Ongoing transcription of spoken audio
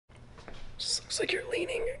Just looks like you're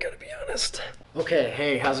leaning, I gotta be honest. Okay,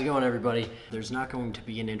 hey, how's it going, everybody? There's not going to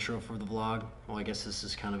be an intro for the vlog. Well, I guess this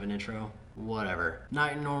is kind of an intro. Whatever.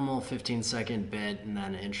 Not your normal 15-second bit and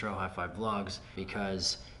then intro Hi5 Vlogs,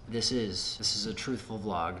 because this is a truthful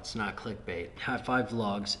vlog. It's not clickbait. Hi5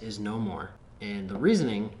 Vlogs is no more. And the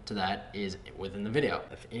reasoning to that is within the video.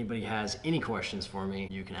 If anybody has any questions for me,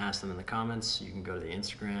 you can ask them in the comments. You can go to the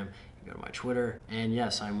Instagram, you can go to my Twitter. And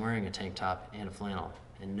yes, I'm wearing a tank top and a flannel.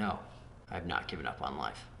 And no, I have not given up on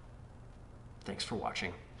life. Thanks for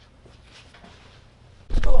watching.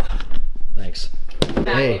 Oh, thanks.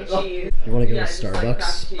 Hey, you want to go to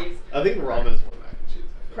Starbucks? Like I think ramen is more mac and cheese.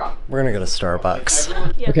 We're gonna go to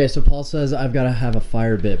Starbucks. Okay, so Paul says I've got to have a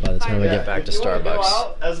fire bit by the time I get back to Starbucks. Go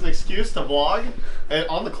out as an excuse to vlog and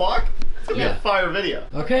on the clock, it's gonna be a fire video.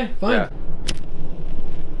 Okay, fine. Yeah.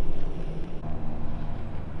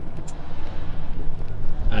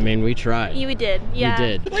 I mean, we tried. You did, yeah. We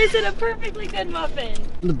did. Was it a perfectly good muffin?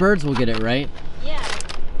 The birds will get it right. Yeah,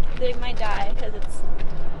 they might die because it's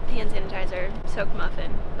hand sanitizer soaked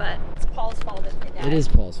muffin, but it's Paul's fault if they die. It is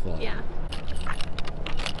Paul's fault. Yeah.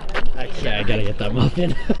 Okay, I gotta get that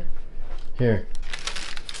muffin. Here.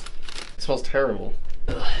 It smells terrible.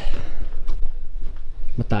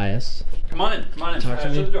 Matthias. Come on in, Talk to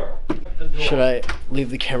me. Shut the door. Should I leave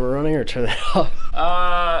the camera running or turn it off?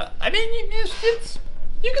 I mean,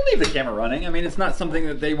 you can leave the camera running. I mean, it's not something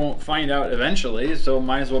that they won't find out eventually, so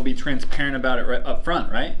might as well be transparent about it right up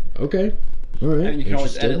front, right? Okay. All right. And you can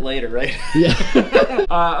always edit later, right? Yeah.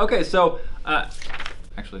 Okay, so,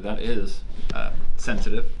 actually that is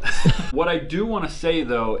sensitive. What I do want to say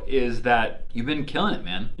though is that you've been killing it,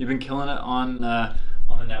 man. You've been killing it on the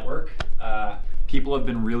network. People have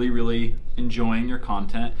been really enjoying your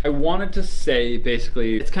content. I wanted to say,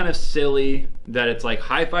 basically, it's kind of silly that it's like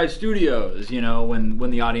Hi5 Studios, you know, when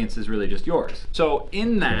the audience is really just yours. So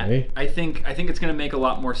in that, okay. I think it's gonna make a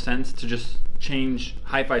lot more sense to just change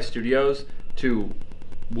Hi5 Studios to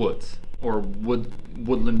Woods or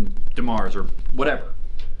Woodland DeMars or whatever.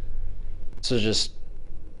 So just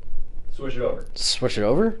switch it over. Switch it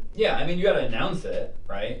over? Yeah, I mean, you gotta announce it,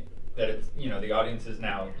 right? That it's, you know, the audience is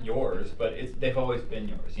now yours, but they've always been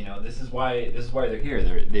yours. You know, this is why they're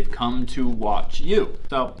here. They've come to watch you.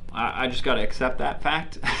 So I just gotta accept that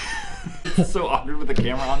fact. It's so awkward with the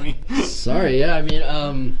camera on me. Sorry. Yeah. I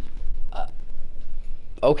mean,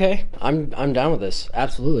 okay, I'm down with this.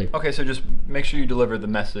 Absolutely. Okay, so just make sure you deliver the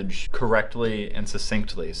message correctly and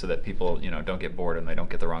succinctly so that people, you know, don't get bored and they don't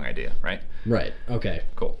get the wrong idea, right? Right. Okay.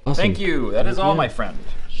 Cool. Awesome. Thank you. That is all, my friend.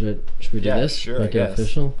 Should we do this? Sure. Make it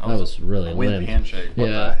official? That was really limp. Handshake. What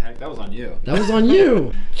the heck? That was on you. That was on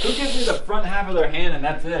you. Who gives me the front half of their hand and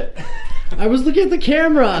that's it? I was looking at the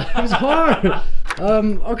camera. It was hard.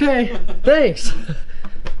 Okay. Thanks.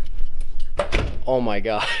 Oh my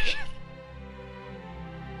gosh.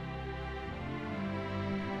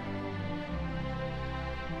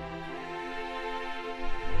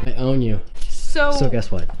 I own you. So guess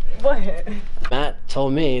what? What? Matt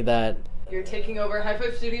told me that You're taking over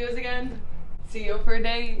Hi5 Studios again? CEO for a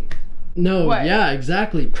day? no, What? yeah,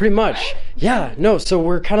 exactly, pretty much. What? Yeah, no, so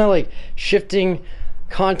we're kind of like shifting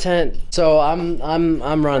content. So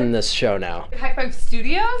I'm running this show now. Hi5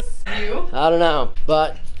 Studios? You? I don't know,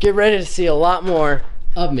 but get ready to see a lot more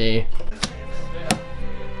of me.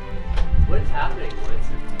 What's happening?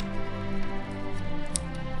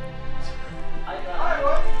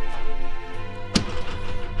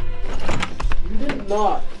 You did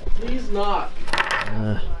not. Please knock.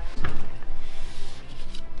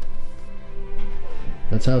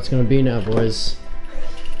 That's how it's gonna be now, boys.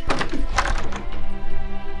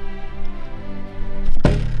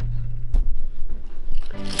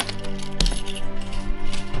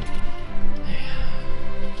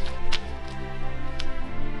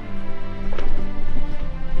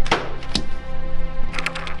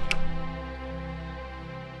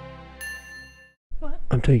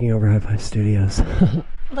 I'm taking over Hi5 Studios.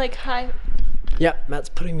 Like, hi. Yeah, Matt's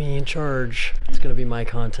putting me in charge. It's gonna be my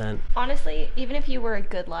content. Honestly, even if you were a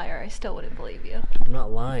good liar, I still wouldn't believe you. I'm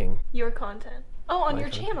not lying. Your content. Oh, on My your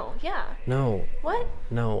content. channel, yeah. No. What?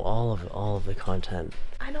 No, all of the content.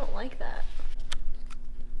 I don't like that.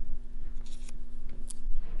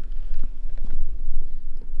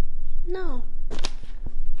 No.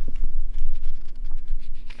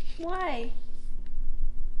 Why?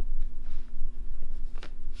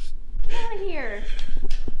 Get out of here.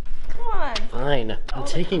 Come on. Fine. I'm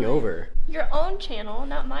taking over. Your own channel,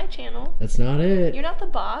 not my channel. That's not it. You're not the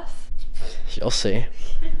boss. You'll see.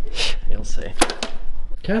 You'll see.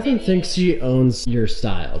 Catherine thinks she owns your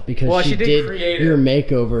style because she did create your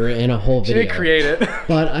makeover in a whole video. She did create it.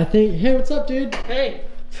 But I think, hey, what's up, dude? Hey.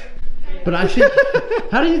 But I think,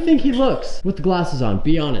 how do you think he looks with the glasses on?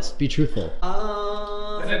 Be honest, be truthful.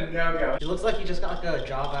 No. He looks like he just got a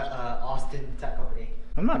job at Austin Tech Company.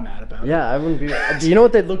 I'm not mad about it. Yeah, I wouldn't be. You know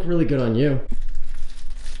what? They'd look really good on you.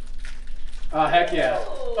 Oh, heck yeah.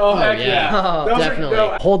 Oh, heck yeah. Those Definitely.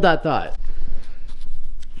 Are, no, Hold that thought.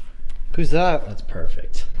 Who's that? That's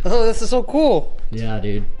perfect. Oh, this is so cool. Yeah,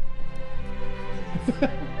 dude.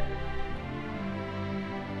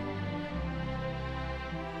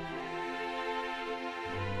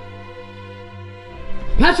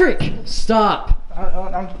 Patrick! Stop!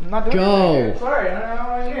 I'm not doing Go. anything. Sorry, I don't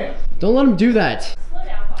know what you mean. Don't let him do that. Slow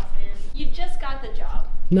down, boss man. You just got the job.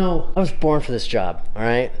 No, I was born for this job,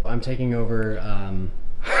 alright? I'm taking over,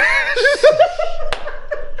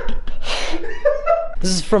 This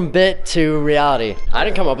is from bit to reality. I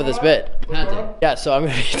didn't come up with this bit. Pat did. Yeah, so I'm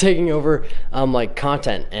gonna be taking over, like,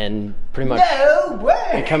 content and pretty much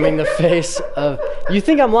becoming the face of... You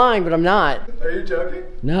think I'm lying, but I'm not. Are you joking?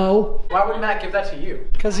 No. Why would Matt give that to you?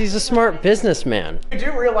 Because he's a smart businessman. You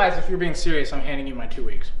do realize if you're being serious, I'm handing you my 2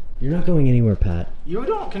 weeks. You're not going anywhere, Pat. You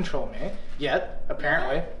don't control me. Yet,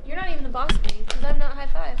 apparently. You're not even the boss of me, because I'm not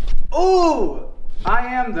Hi5. Ooh! I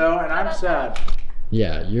am, though, and I'm sad.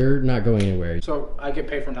 Yeah, you're not going anywhere. So, I get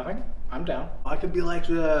paid for nothing? I'm down. I could be like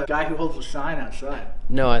the guy who holds the sign outside.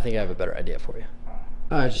 No, I think I have a better idea for you.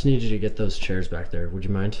 I just need you to get those chairs back there. Would you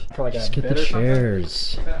mind? For like Just a get bit the or something?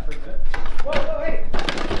 chairs. Whoa, wait!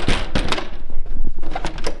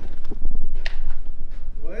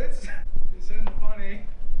 What? This isn't funny.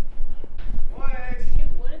 What?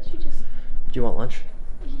 What did you just... Do you want lunch?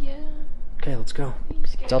 Yeah. Okay, let's go. I'm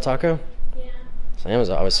scared. Del Taco? Yeah. Same as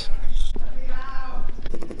always.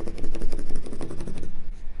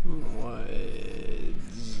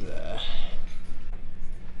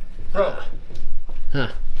 Bro, Huh.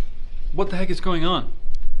 what the heck is going on?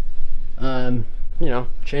 You know,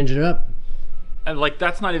 change it up. And like,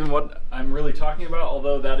 that's not even what I'm really talking about,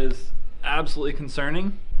 although that is absolutely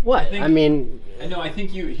concerning. What? think- I mean, I know, I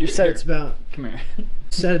think you said it's about... Come here.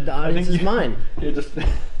 Said the audience is mine. You just... I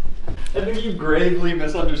think you gravely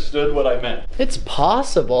misunderstood what I meant. It's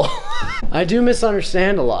possible. I do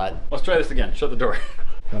misunderstand a lot. Let's try this again. Shut the door.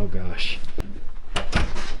 Oh gosh.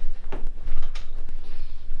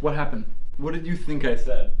 What happened? What did you think I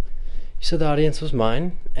said? You said the audience was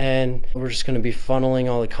mine, and we're just gonna be funneling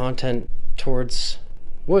all the content towards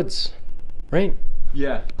Woods, right?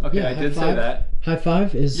 Yeah. Okay, Yeah, I did Hi5. say that.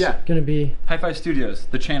 Hi5 is gonna be... Hi5 Studios,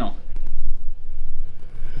 the channel.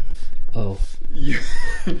 Oh. You,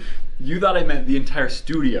 you thought I meant the entire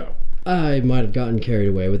studio. I might have gotten carried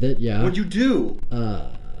away with it, yeah. What'd you do?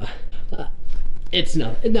 It's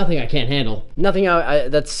nothing I can't handle. Nothing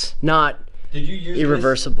that's not Did you use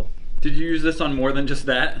irreversible. Did you use this on more than just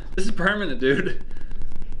that? This is permanent, dude.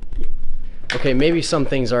 Okay, maybe some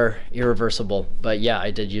things are irreversible, but yeah,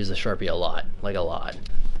 I did use the Sharpie a lot, like a lot.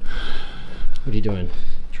 What are you doing?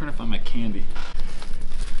 Trying to find my candy.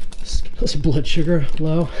 Is your blood sugar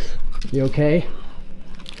low? You okay?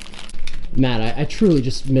 Matt, I truly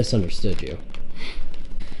just misunderstood you.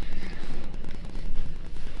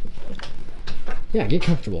 Yeah, get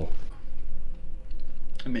comfortable.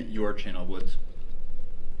 I meant your channel, Woods.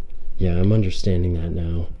 Yeah, I'm understanding that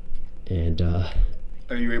now. And,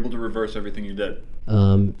 Are you able to reverse everything you did?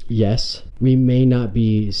 yes. We may not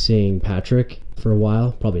be seeing Patrick for a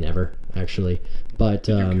while. Probably never, actually. But,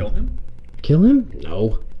 Did you kill him? Kill him?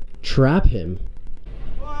 No. Trap him.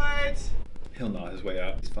 What? He'll gnaw his way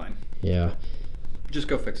out. He's fine. Yeah. Just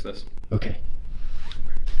go fix this. Okay.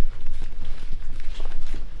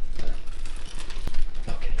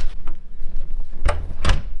 Okay.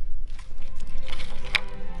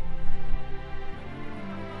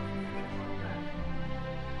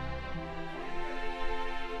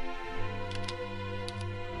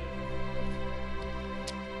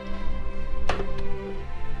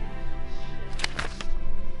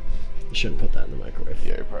 You shouldn't put that in the microwave.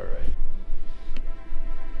 Yeah, you're probably right.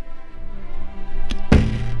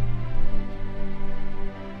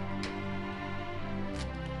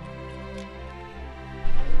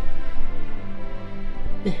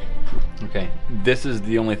 Okay, this is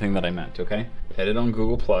the only thing that I meant, okay? Edit on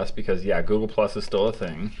Google Plus because, yeah, Google Plus is still a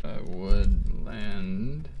thing.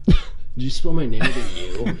 Woodland. Did you spell my name to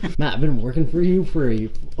you? Matt, I've been working for you for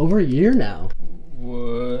over a year now.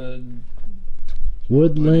 Woodland.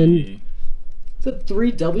 Woodland. Is that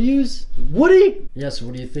 3 W's? Woody? Yes,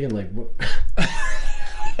 what are you thinking? Like, what?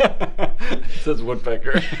 It says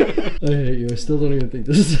woodpecker. I hate you. I still don't even think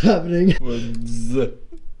this is happening. Woods.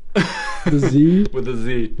 The Z? With a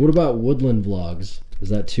Z. What about Woodland Vlogs? Is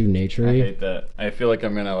that too I naturey? hate that. I feel like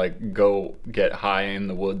I'm gonna like go get high in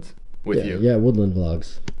the woods with you. Yeah, Woodland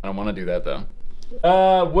Vlogs. I don't want to do that though.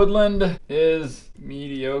 Woodland is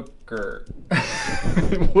mediocre.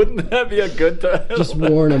 Wouldn't that be a good time? Just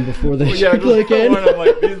warn them before they yeah, click just in. warn them,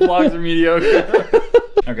 like, these vlogs are mediocre.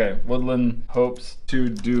 Okay, Woodland hopes to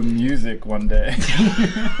do music one day.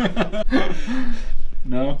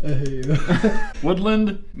 No? I hate you.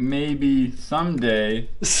 Woodland maybe someday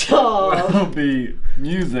Stop! will be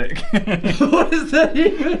music. What does that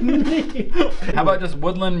even mean? How about just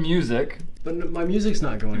Woodland music But my music's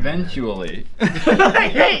not going. eventually? I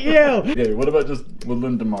hate you! Okay, what about just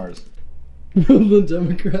Woodland to Mars? The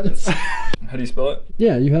Democrats. How do you spell it?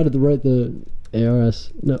 Yeah, you had to write the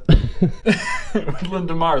ARS. No. Woodland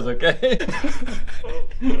to Mars, okay?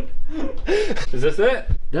 Is this it?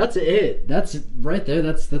 That's it. That's right there.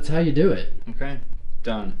 That's how you do it. Okay,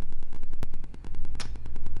 done.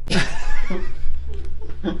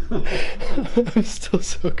 I'm still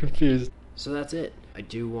so confused. So that's it. I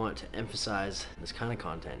do want to emphasize this kind of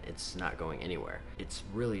content. It's not going anywhere. It's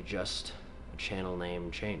really just a channel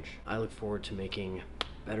name change. I look forward to making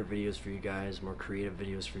better videos for you guys, more creative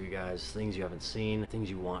videos for you guys, things you haven't seen, things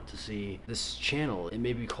you want to see. This channel, it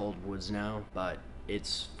may be called Woods now, but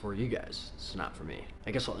it's for you guys. It's not for me.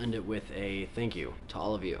 I guess I'll end it with a thank you to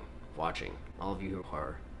all of you watching, all of you who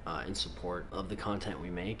are in support of the content we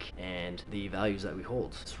make and the values that we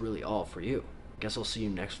hold. It's really all for you. Guess I'll see you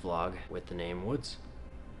next vlog with the name Woods.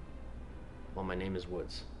 Well, my name is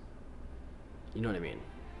Woods. You know what I mean.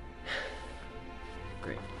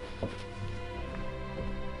 Great.